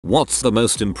What's the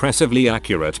most impressively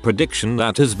accurate prediction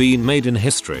that has been made in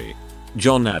history?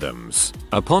 John Adams,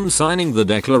 upon signing the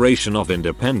Declaration of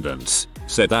Independence,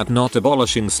 said that not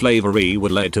abolishing slavery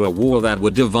would lead to a war that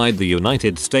would divide the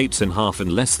United States in half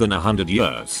in less than 100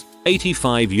 years.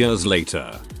 85 years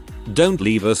later. Don't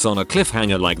leave us on a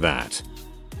cliffhanger like that.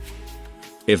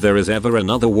 If there is ever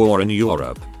another war in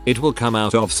Europe, it will come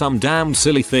out of some damn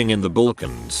silly thing in the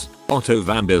Balkans. Otto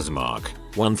von Bismarck,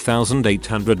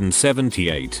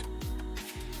 1878.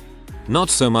 Not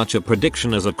so much a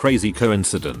prediction as a crazy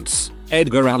coincidence.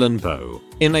 Edgar Allan Poe,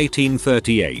 in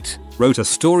 1838, wrote a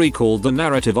story called The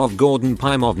Narrative of Gordon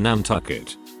Pym of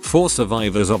Nantucket. 4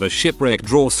 survivors of a shipwreck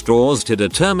draw straws to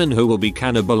determine who will be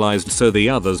cannibalized so the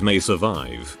others may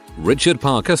survive. Richard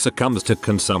Parker succumbs to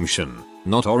consumption,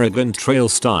 not Oregon Trail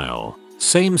style.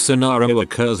 Same scenario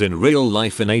occurs in real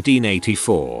life in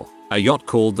 1884. A yacht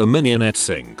called the Mignonette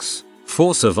sinks.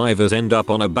 4 survivors end up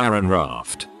on a barren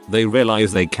raft. They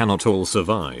realize they cannot all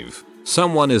survive.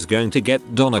 Someone is going to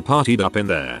get Donna partied up in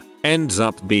there. Ends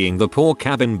up being the poor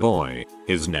cabin boy.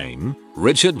 His name?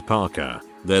 Richard Parker.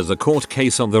 There's a court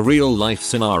case on the real life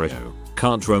scenario.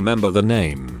 Can't remember the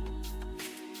name.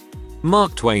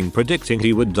 Mark Twain predicting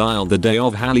he would die on the day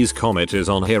of Halley's Comet is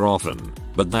on here often,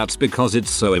 but that's because it's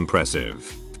so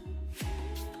impressive.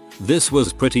 This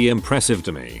was pretty impressive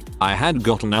to me. I had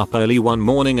gotten up early one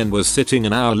morning and was sitting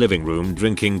in our living room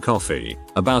drinking coffee.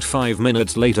 About 5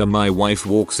 minutes later my wife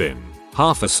walks in,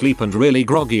 half asleep and really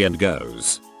groggy, and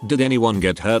goes, "Did anyone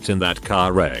get hurt in that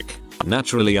car wreck?"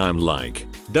 Naturally I'm like,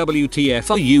 "WTF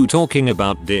are you talking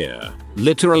about, dear?"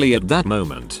 Literally at that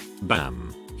moment,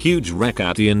 bam. Huge wreck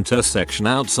at the intersection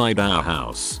outside our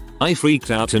house. I freaked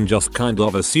out and just kind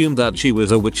of assumed that she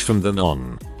was a witch from then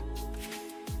on.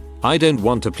 I don't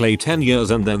want to play 10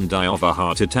 years and then die of a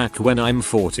heart attack when I'm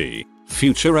 40.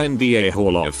 Future NBA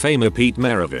Hall of Famer Pete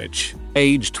Maravich,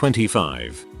 age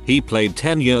 25. He played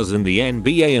 10 years in the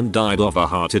NBA and died of a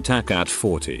heart attack at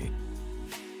 40.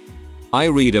 I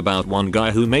read about one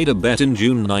guy who made a bet in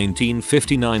June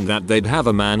 1959 that they'd have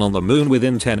a man on the moon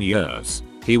within 10 years.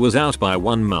 He was out by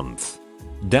 1 month.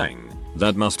 Dang,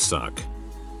 that must suck.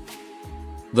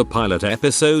 The pilot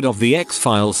episode of the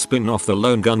X-Files spin-off The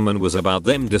Lone Gunman was about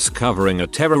them discovering a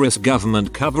terrorist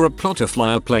government cover-up plot to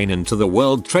fly a plane into the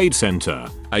World Trade Center,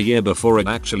 a year before it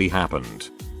actually happened.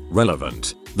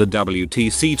 Relevant. The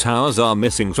WTC towers are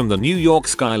missing from the New York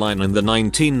skyline in the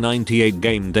 1998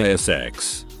 game Deus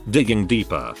Ex. Digging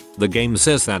deeper, the game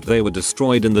says that they were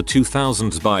destroyed in the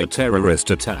 2000s by a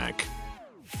terrorist attack.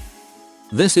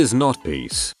 This is not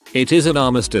peace. It is an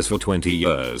armistice for 20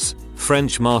 years.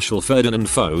 French Marshal Ferdinand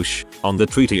Foch, on the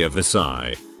Treaty of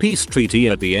Versailles, peace treaty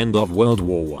at the end of World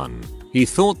War I. He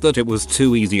thought that it was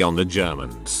too easy on the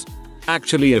Germans.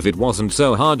 Actually, if it wasn't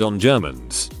so hard on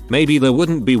Germans, maybe there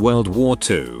wouldn't be World War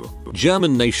II.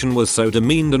 German nation was so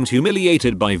demeaned and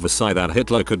humiliated by Versailles that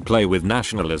Hitler could play with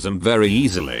nationalism very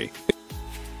easily.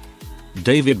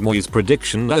 David Moyes'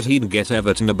 prediction that he'd get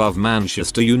Everton above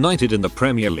Manchester United in the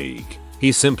Premier League.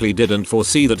 He simply didn't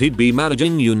foresee that he'd be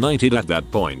managing United at that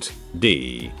point.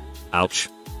 Ouch.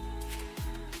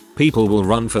 People will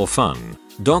run for fun.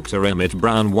 Dr. Emmett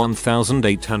Brown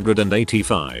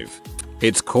 1885.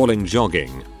 It's calling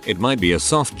jogging. It might be a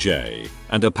soft J.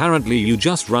 And apparently you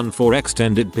just run for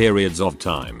extended periods of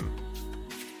time.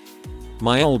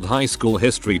 My old high school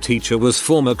history teacher was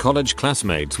former college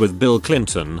classmates with Bill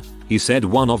Clinton. He said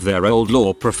one of their old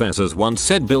law professors once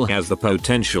said Bill has the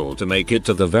potential to make it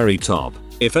to the very top,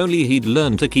 if only he'd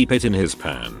learn to keep it in his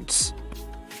pants.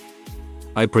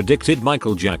 I predicted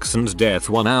Michael Jackson's death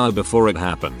 1 hour before it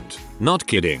happened. Not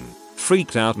kidding.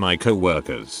 Freaked out my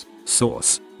co-workers.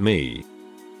 Source, me.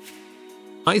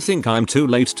 I think I'm too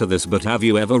late to this, but have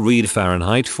you ever read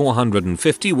Fahrenheit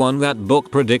 451? That book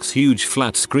predicts huge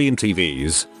flat screen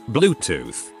TVs,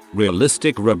 Bluetooth,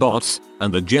 realistic robots,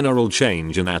 and the general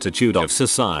change in attitude of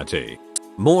society.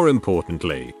 More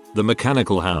importantly, the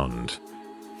mechanical hound.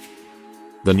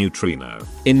 The neutrino.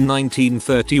 In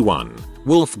 1931,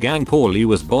 Wolfgang Pauli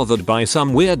was bothered by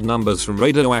some weird numbers from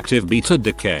radioactive beta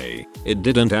decay. It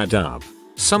didn't add up.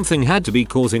 Something had to be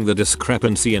causing the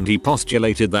discrepancy, and he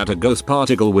postulated that a ghost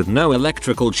particle with no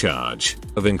electrical charge,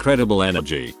 of incredible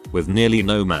energy, with nearly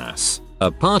no mass.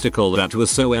 A particle that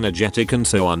was so energetic and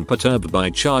so unperturbed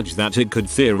by charge that it could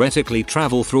theoretically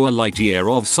travel through a light year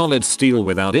of solid steel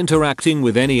without interacting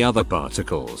with any other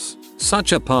particles.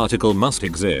 Such a particle must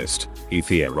exist, he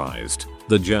theorized.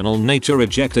 The journal Nature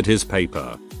rejected his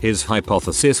paper. His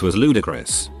hypothesis was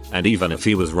ludicrous. And even if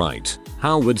he was right,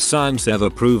 how would science ever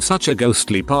prove such a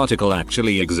ghostly particle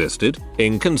actually existed?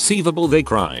 Inconceivable, they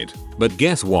cried. But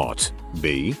guess what?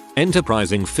 B.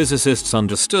 Enterprising physicists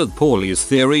understood Pauli's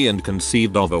theory and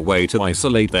conceived of a way to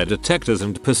isolate their detectors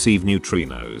and perceive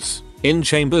neutrinos. In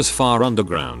chambers far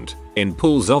underground, in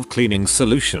pools of cleaning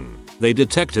solution, they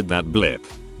detected that blip,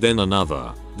 then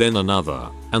another,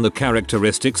 and the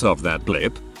characteristics of that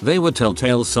blip, they were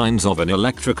telltale signs of an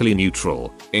electrically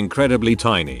neutral, incredibly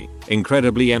tiny,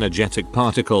 incredibly energetic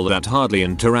particle that hardly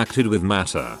interacted with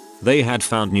matter. They had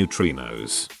found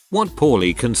neutrinos. What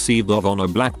Pauli conceived of on a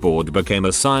blackboard became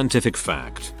a scientific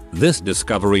fact. This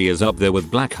discovery is up there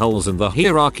with black holes in the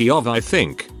hierarchy of I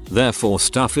think, therefore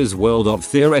stuff is world of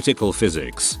theoretical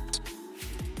physics.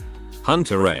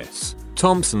 Hunter S.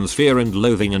 Thompson's Fear and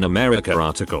Loathing in America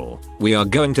article. We are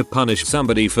going to punish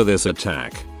somebody for this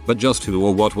attack, but just who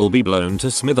or what will be blown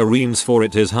to smithereens for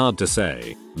it is hard to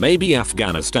say. Maybe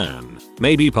Afghanistan,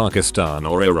 maybe Pakistan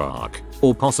or Iraq,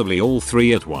 or possibly all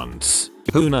three at once.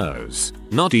 Who knows?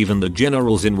 Not even the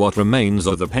generals in what remains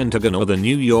of the Pentagon or the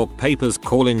New York papers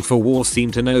calling for war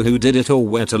seem to know who did it or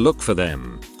where to look for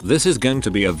them. This is going to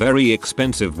be a very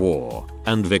expensive war,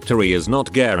 and victory is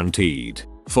not guaranteed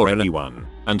for anyone,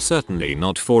 and certainly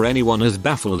not for anyone as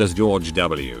baffled as George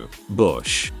W.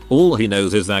 Bush. All he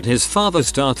knows is that his father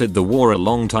started the war a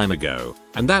long time ago,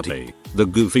 and that he, the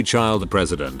goofy child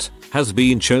president, has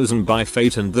been chosen by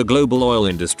fate and the global oil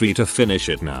industry to finish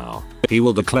it now. He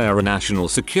will declare a national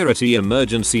security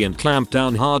emergency and clamp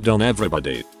down hard on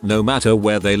everybody, no matter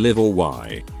where they live or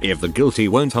why. If the guilty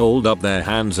won't hold up their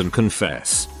hands and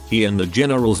confess, he and the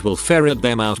generals will ferret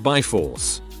them out by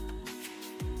force.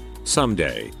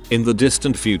 Someday, in the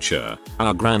distant future,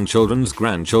 our grandchildren's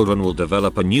grandchildren will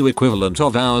develop a new equivalent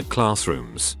of our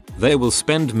classrooms. They will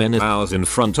spend many hours in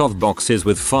front of boxes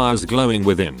with fires glowing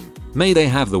within. May they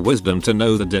have the wisdom to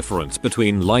know the difference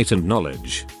between light and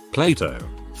knowledge. Plato.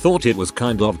 Thought it was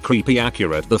kind of creepy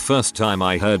accurate the first time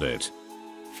I heard it.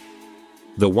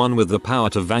 The one with the power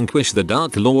to vanquish the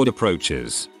Dark Lord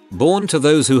approaches. Born to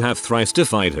those who have thrice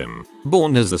defied him,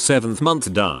 born as the 7th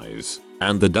month dies.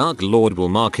 And the Dark Lord will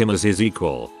mark him as his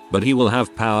equal, but he will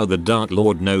have power the Dark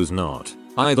Lord knows not.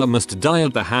 Either must die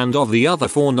at the hand of the other,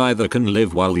 for neither can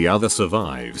live while the other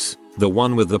survives. The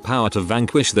one with the power to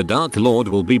vanquish the Dark Lord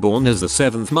will be born as the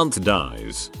 7th month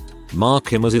dies.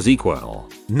 Mark him as his equal.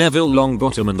 Neville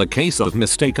Longbottom in the case of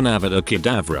mistaken Avada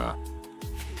Kedavra.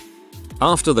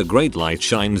 After the great light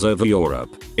shines over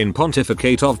Europe, in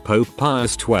pontificate of Pope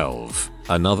Pius XII,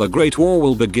 another great war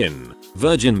will begin.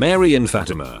 Virgin Mary in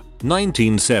Fatima,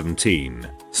 1917.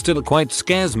 Still quite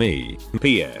scares me.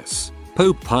 P.S.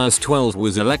 Pope Pius XII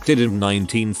was elected in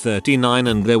 1939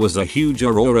 and there was a huge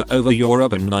aurora over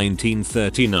Europe in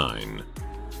 1939.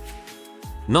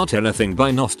 Not anything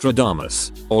by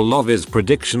Nostradamus. All of his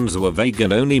predictions were vague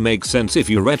and only make sense if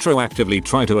you retroactively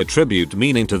try to attribute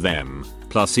meaning to them.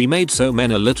 Plus he made so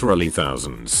many, literally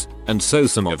thousands, and so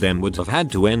some of them would have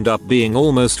had to end up being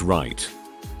almost right.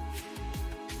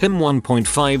 Hymn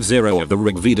 1.50 of the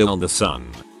Rig Veda on the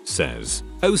sun says,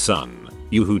 O sun,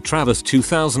 you who traverse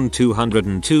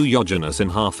 2202 yojanas in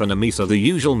half an amisa. The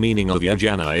usual meaning of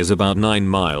yojana is about 9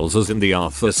 miles as in the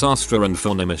Arthasastra and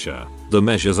Phonimisha. The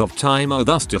measures of time are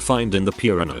thus defined in the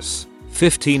Puranas.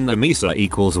 15 amisa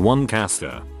equals 1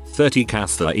 kastha, 30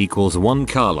 kastha equals 1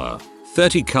 kala,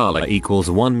 30 kala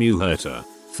equals 1 muhurta,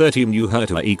 30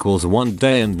 muhurta equals 1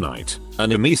 day and night. An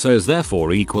amisa is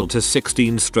therefore equal to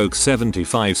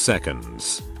 16/75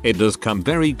 seconds. It does come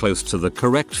very close to the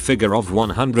correct figure of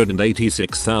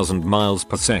 186,000 miles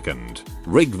per second.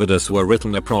 Rigvedas were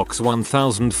written approx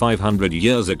 1,500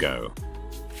 years ago.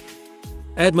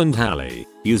 Edmund Halley,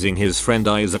 using his friend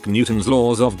Isaac Newton's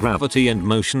laws of gravity and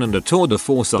motion and a tour de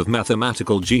force of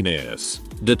mathematical genius,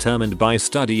 determined by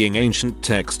studying ancient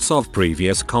texts of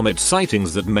previous comet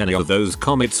sightings that many of those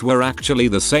comets were actually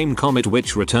the same comet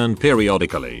which returned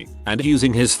periodically, and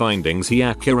using his findings he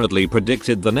accurately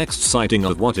predicted the next sighting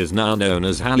of what is now known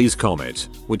as Halley's Comet,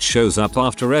 which shows up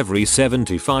after every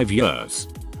 75 years.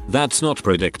 That's not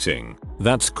predicting,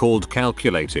 that's called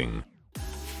calculating.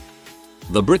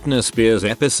 The Britney Spears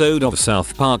episode of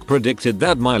South Park predicted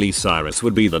that Miley Cyrus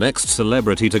would be the next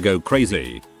celebrity to go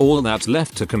crazy. All that's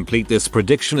left to complete this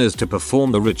prediction is to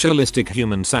perform the ritualistic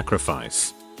human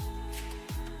sacrifice.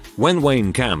 When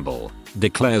Wayne Campbell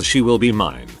declares she will be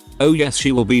mine, oh yes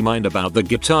she will be mine about the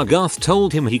guitar Garth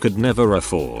told him he could never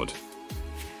afford.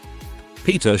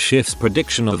 Peter Schiff's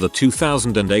prediction of the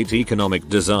 2008 economic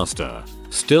disaster,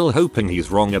 still hoping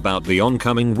he's wrong about the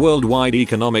oncoming worldwide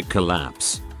economic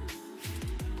collapse.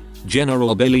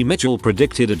 General Billy Mitchell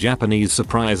predicted a Japanese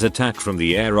surprise attack from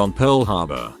the air on Pearl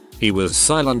Harbor. He was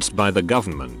silenced by the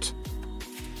government.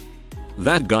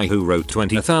 That guy who wrote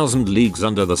 20,000 Leagues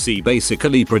Under the Sea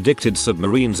basically predicted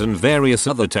submarines and various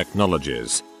other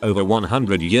technologies over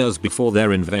 100 years before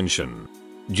their invention.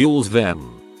 Jules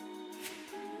Verne.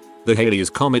 The Halley's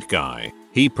Comet guy.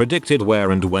 He predicted where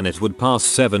and when it would pass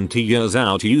 70 years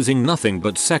out using nothing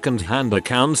but second-hand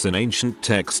accounts in ancient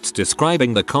texts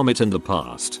describing the comet in the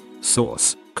past.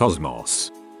 Source: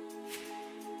 Cosmos.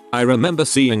 I remember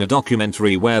seeing a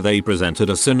documentary where they presented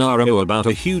a scenario about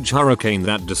a huge hurricane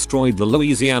that destroyed the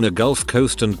Louisiana Gulf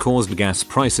Coast and caused gas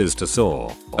prices to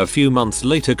soar. A few months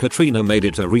later, Katrina made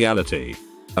it a reality.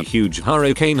 A huge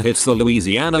hurricane hits the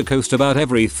Louisiana coast about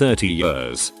every 30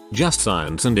 years. Just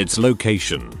science and its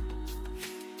location.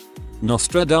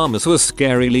 Nostradamus was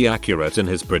scarily accurate in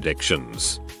his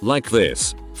predictions. Like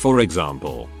this, for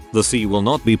example, the sea will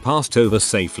not be passed over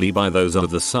safely by those of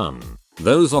the sun.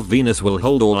 Those of Venus will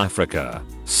hold all Africa.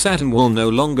 Saturn will no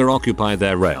longer occupy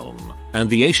their realm, and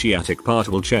the Asiatic part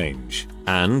will change.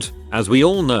 And, as we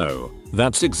all know,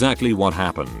 that's exactly what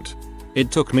happened.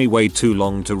 It took me way too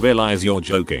long to realize you're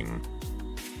joking.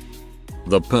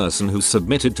 The person who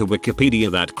submitted to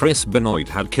Wikipedia that Chris Benoit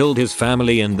had killed his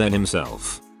family and then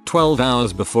himself 12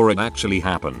 hours before it actually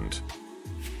happened.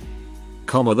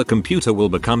 The computer will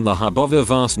become the hub of a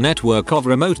vast network of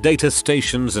remote data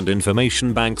stations and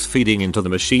information banks feeding into the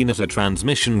machine at a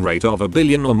transmission rate of 1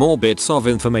 billion or more bits of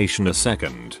information a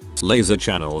second. Laser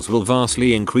channels will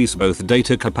vastly increase both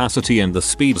data capacity and the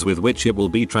speeds with which it will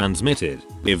be transmitted.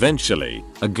 Eventually,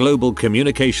 a global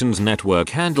communications network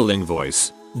handling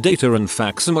voice, data and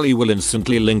facsimile will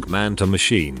instantly link man to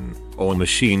machine, or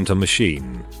machine to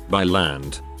machine, by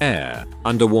land, air,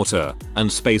 underwater,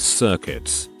 and space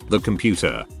circuits. The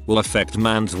computer will affect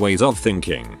man's ways of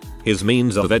thinking, his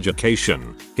means of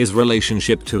education, his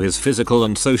relationship to his physical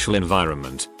and social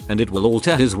environment, and it will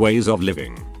alter his ways of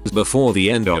living. Before the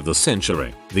end of the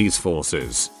century, these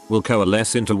forces will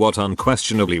coalesce into what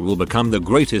unquestionably will become the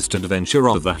greatest adventure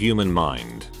of the human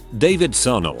mind. David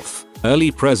Sarnoff,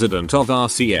 early president of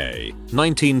RCA,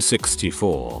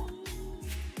 1964.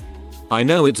 I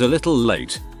know it's a little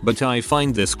late, but I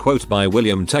find this quote by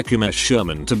William Tecumseh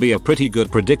Sherman to be a pretty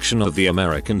good prediction of the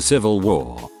American Civil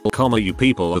War. You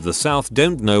people of the South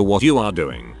don't know what you are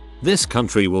doing. This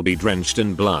country will be drenched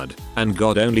in blood, and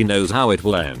God only knows how it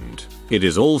will end. It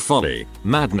is all folly,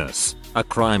 madness, a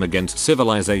crime against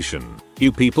civilization.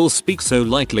 You people speak so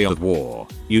lightly of war.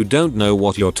 You don't know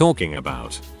what you're talking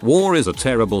about. War is a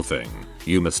terrible thing.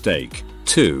 You mistake,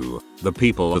 too, the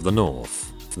people of the North.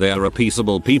 They are a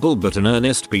peaceable people but an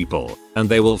earnest people, and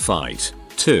they will fight,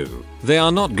 too. They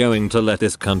are not going to let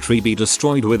this country be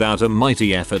destroyed without a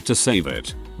mighty effort to save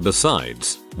it.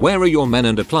 Besides, where are your men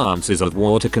and appliances of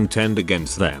war to contend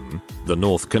against them? The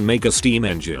North can make a steam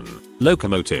engine,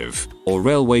 locomotive, or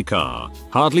railway car.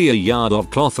 Hardly a yard of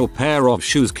cloth or pair of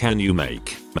shoes can you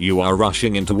make. You are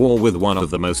rushing into war with one of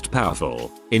the most powerful,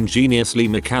 ingeniously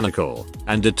mechanical,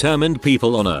 and determined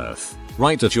people on earth.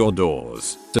 Right at your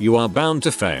doors. You are bound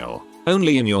to fail.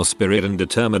 Only in your spirit and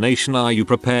determination are you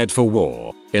prepared for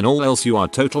war. In all else you are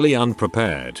totally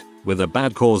unprepared, with a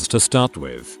bad cause to start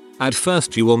with. At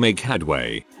first you will make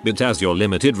headway, but as your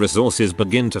limited resources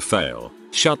begin to fail,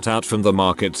 shut out from the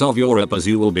markets of Europe as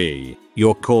you will be,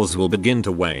 your cause will begin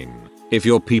to wane. If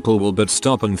your people will but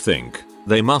stop and think,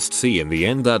 they must see in the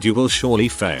end that you will surely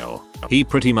fail. He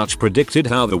pretty much predicted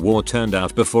how the war turned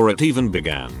out before it even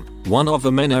began. One of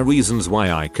the many reasons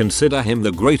why I consider him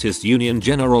the greatest Union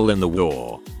general in the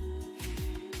war.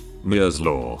 Moore's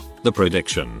Law, the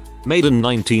prediction, made in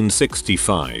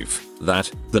 1965,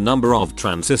 that the number of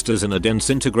transistors in a dense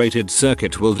integrated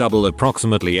circuit will double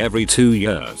approximately every 2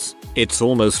 years. It's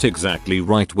almost exactly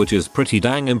right, which is pretty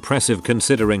dang impressive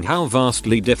considering how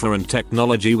vastly different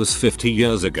technology was 50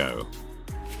 years ago.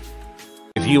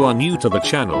 If you are new to the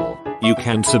channel, you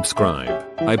can subscribe.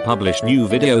 I publish new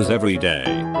videos every day.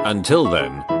 Until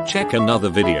then, check another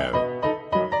video.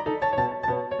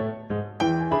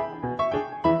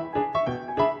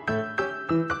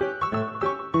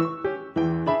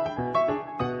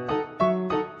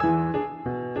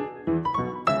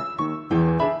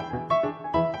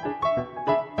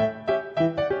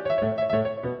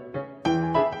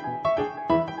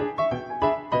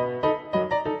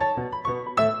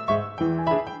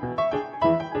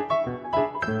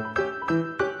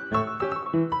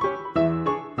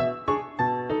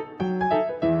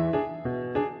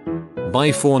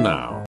 Bye for now.